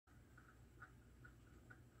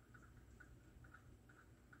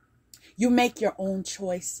You make your own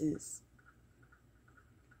choices.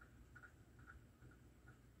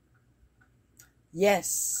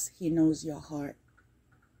 Yes, he knows your heart.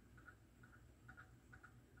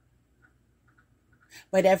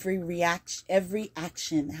 But every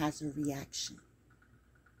action has a reaction.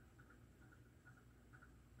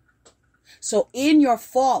 So in your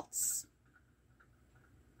faults,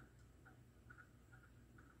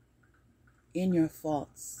 you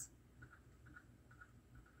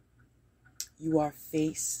are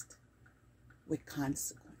faced with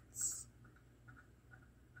consequence.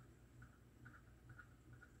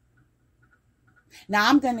 Now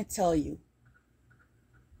I'm going to tell you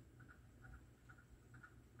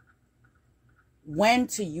when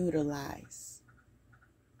to utilize,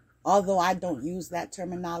 although I don't use that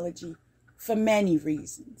terminology for many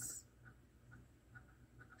reasons.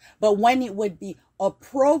 But when it would be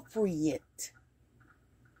appropriate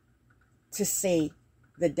to say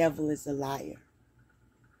the devil is a liar.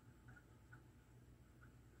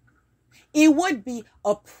 It would be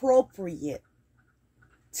appropriate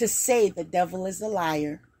to say the devil is a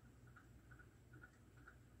liar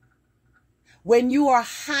when you are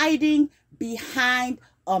hiding behind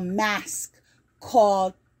a mask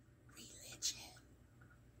called religion.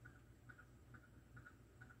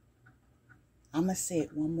 I'm going to say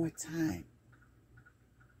it one more time.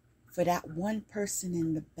 For that one person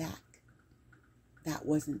in the back that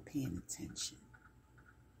wasn't paying attention.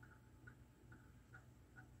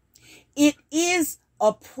 It is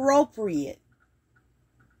appropriate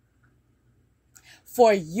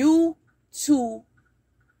for you to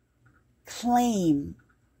claim,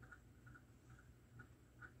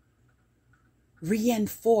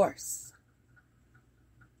 reinforce,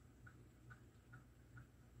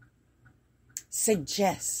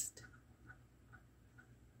 suggest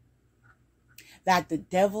that the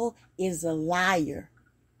devil is a liar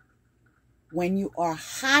when you are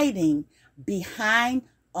hiding behind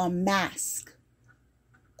a mask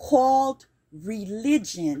called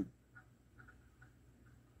religion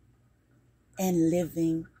and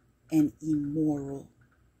living an immoral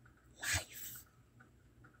life.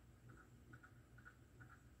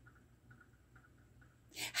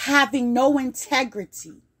 Having no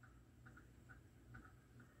integrity.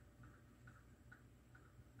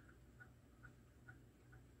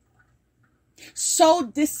 So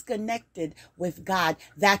disconnected with God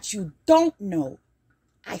that you don't know.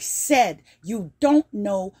 I said you don't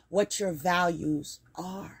know what your values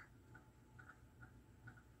are.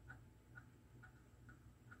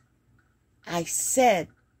 I said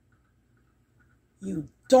you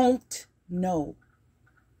don't know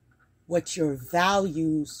what your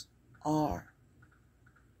values are.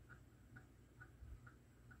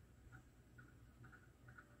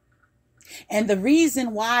 And the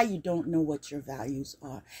reason why you don't know what your values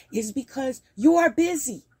are is because you are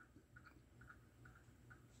busy.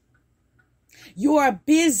 You are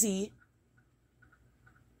busy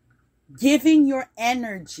giving your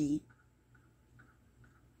energy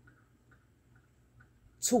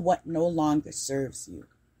to what no longer serves you.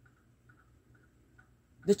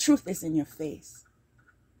 The truth is in your face.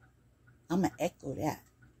 I'm going to echo that.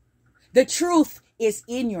 The truth is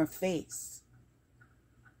in your face.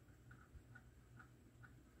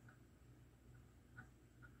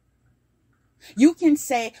 You can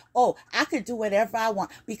say, "Oh, I could do whatever I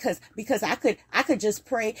want because I could just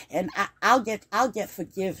pray and I'll get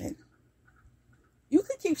forgiven." You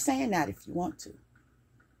could keep saying that if you want to.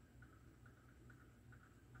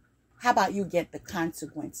 How about you get the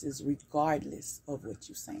consequences regardless of what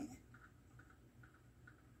you're saying?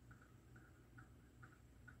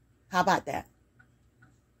 How about that?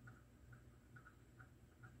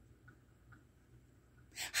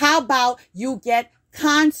 How about you get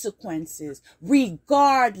consequences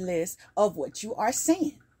regardless of what you are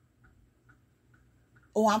saying?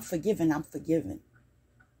 Oh, I'm forgiven. I'm forgiven.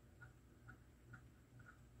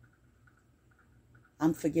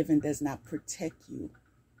 I'm forgiven does not protect you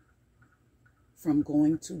from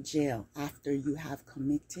going to jail after you have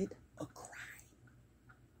committed a crime.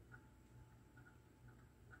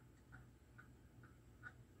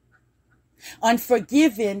 I'm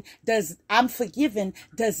forgiven does not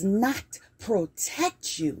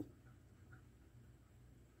protect you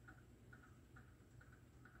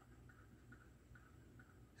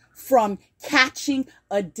from catching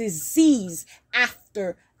a disease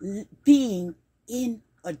after being in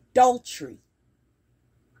adultery.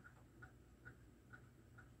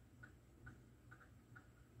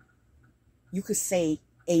 You could say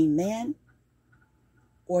amen,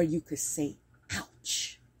 or you could say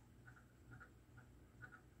ouch.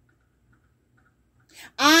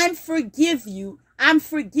 I I'm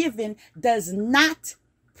forgiven does not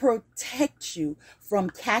protect you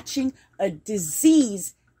from catching a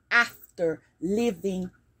disease after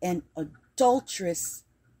living an adulterous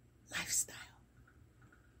lifestyle.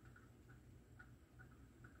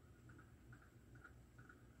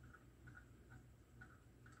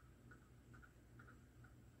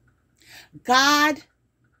 God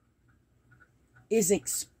is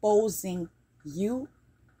exposing you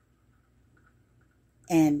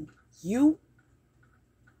and you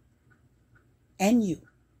and you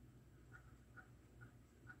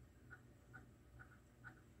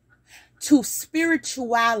to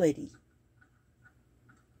spirituality.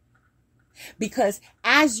 Because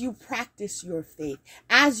as you practice your faith,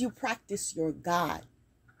 as you practice your God,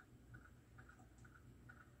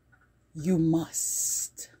 you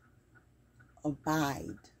must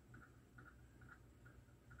abide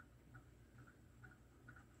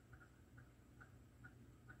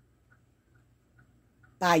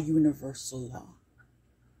by universal law.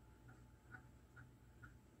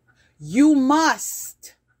 You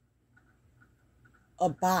must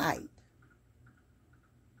abide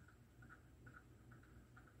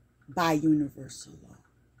by universal law.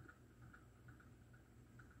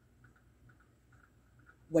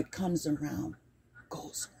 What comes around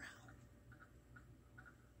goes around.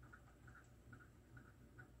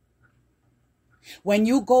 When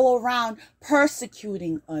you go around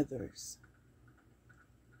persecuting others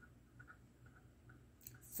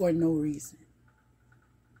for no reason,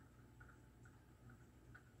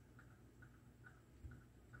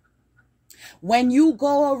 when you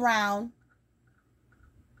go around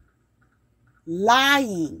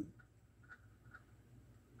lying,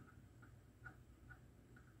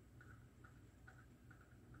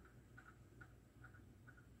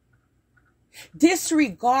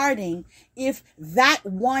 disregarding if that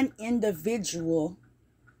one individual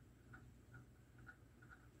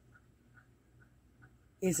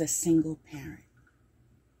is a single parent,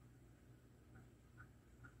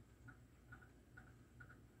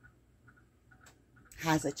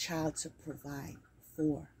 has a child to provide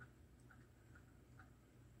for,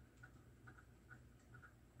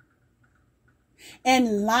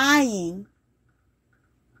 and lying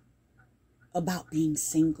about being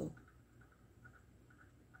single,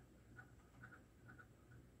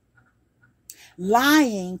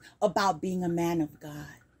 lying about being a man of God,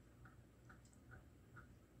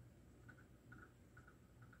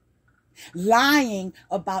 lying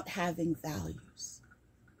about having values,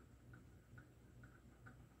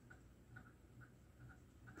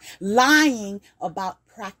 lying about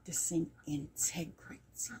practicing integrity.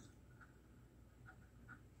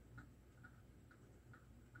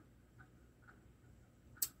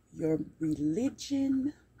 Your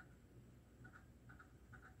religion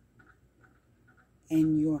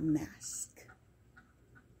and your mask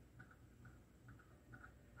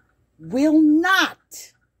will not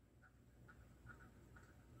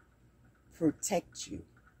protect you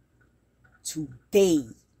today.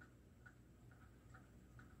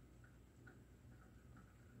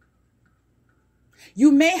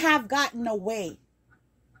 You may have gotten away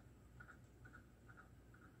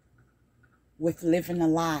with living a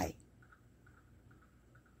lie,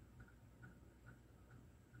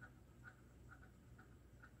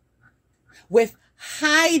 with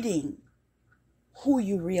hiding who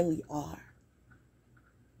you really are,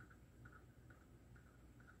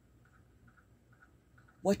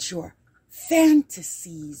 what your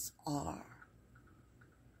fantasies are,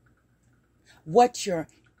 what your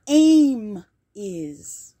aim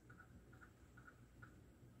is.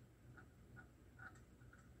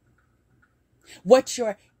 What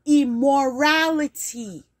your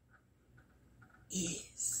immorality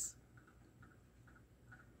is.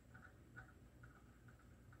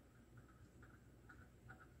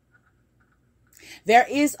 There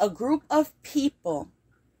is a group of people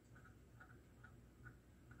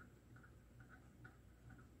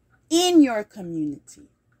in your community.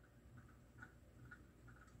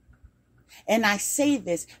 And I say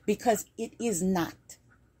this because it is not,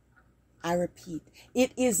 I repeat,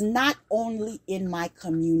 it is not only in my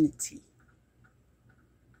community.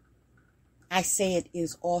 I say it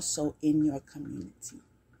is also in your community.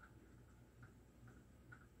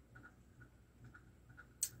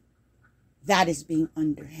 That is being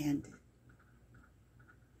underhanded.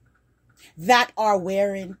 That are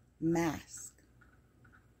wearing masks.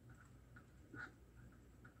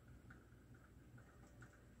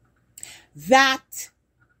 That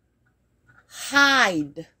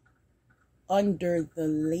hide under the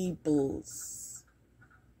labels.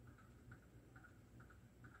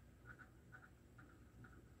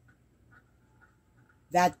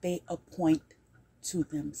 That they appoint to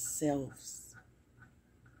themselves.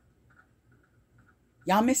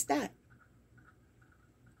 Y'all missed that.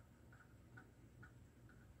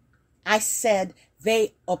 I said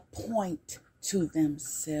they appoint to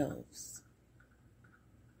themselves.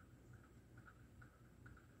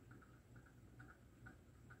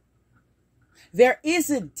 There is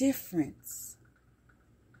a difference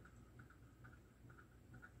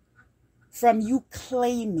from you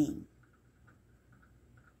claiming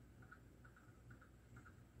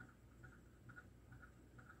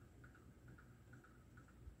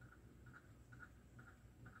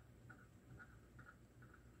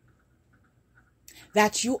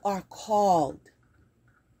that you are called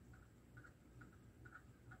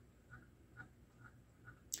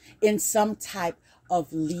in some type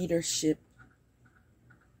of leadership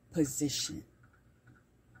position.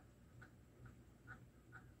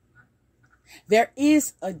 There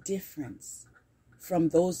is a difference from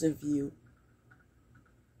those of you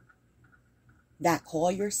that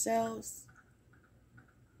call yourselves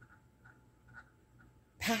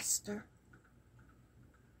pastor,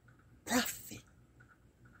 prophet,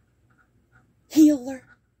 healer,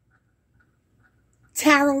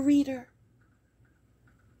 tarot reader.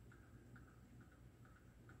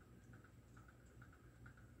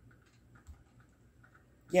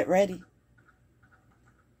 Get ready.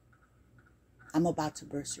 I'm about to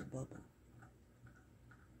burst your bubble.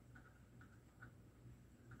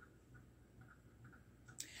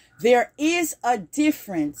 There is a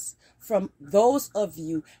difference from those of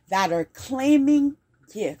you that are claiming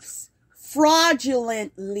gifts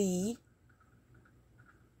fraudulently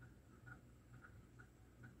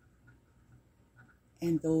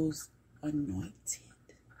and those anointed.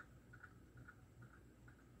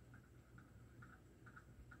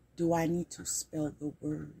 Do I need to spell the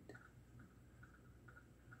word?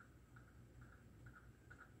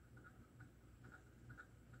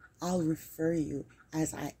 I'll refer you,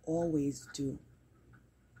 as I always do,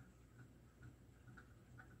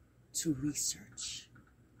 to research.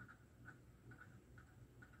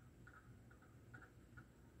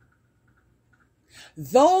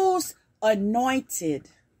 Those anointed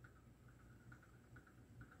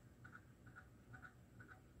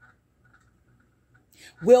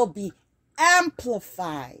will be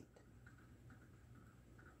amplified,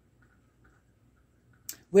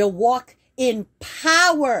 will walk in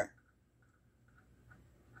power,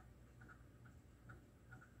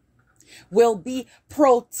 will be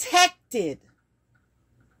protected,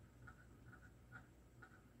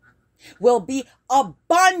 will be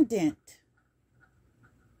abundant,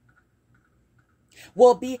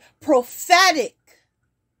 will be prophetic,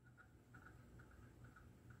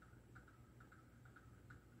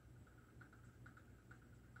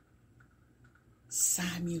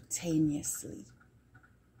 simultaneously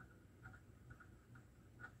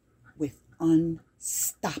with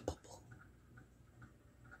unstoppable.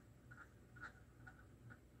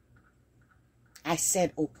 I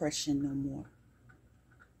said oppression no more.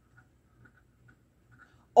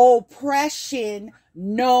 Oppression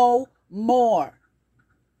no more.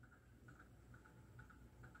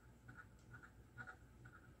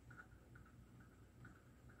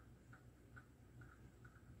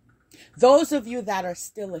 Those of you that are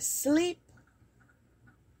still asleep,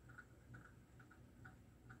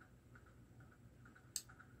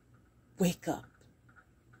 wake up.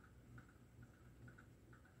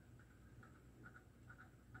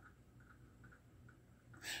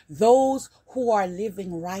 Those who are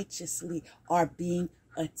living righteously are being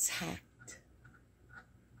attacked.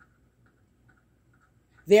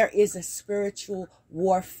 There is a spiritual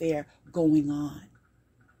warfare going on.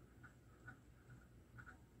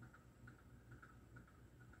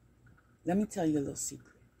 Let me tell you a little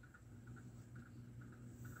secret.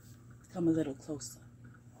 Come a little closer.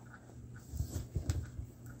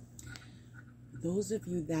 Those of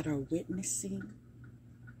you that are witnessing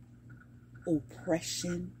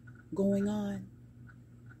oppression going on,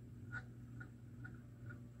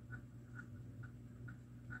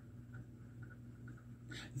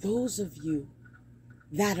 those of you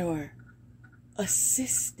that are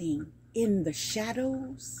assisting in the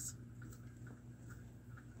shadows,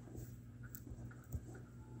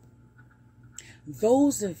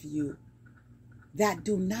 those of you that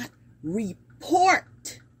do not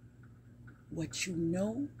report what you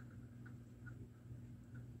know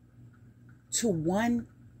to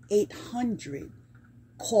 1-800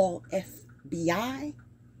 call FBI.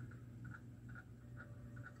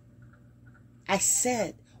 I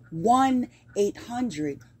said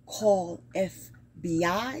 1-800 call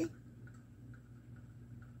FBI.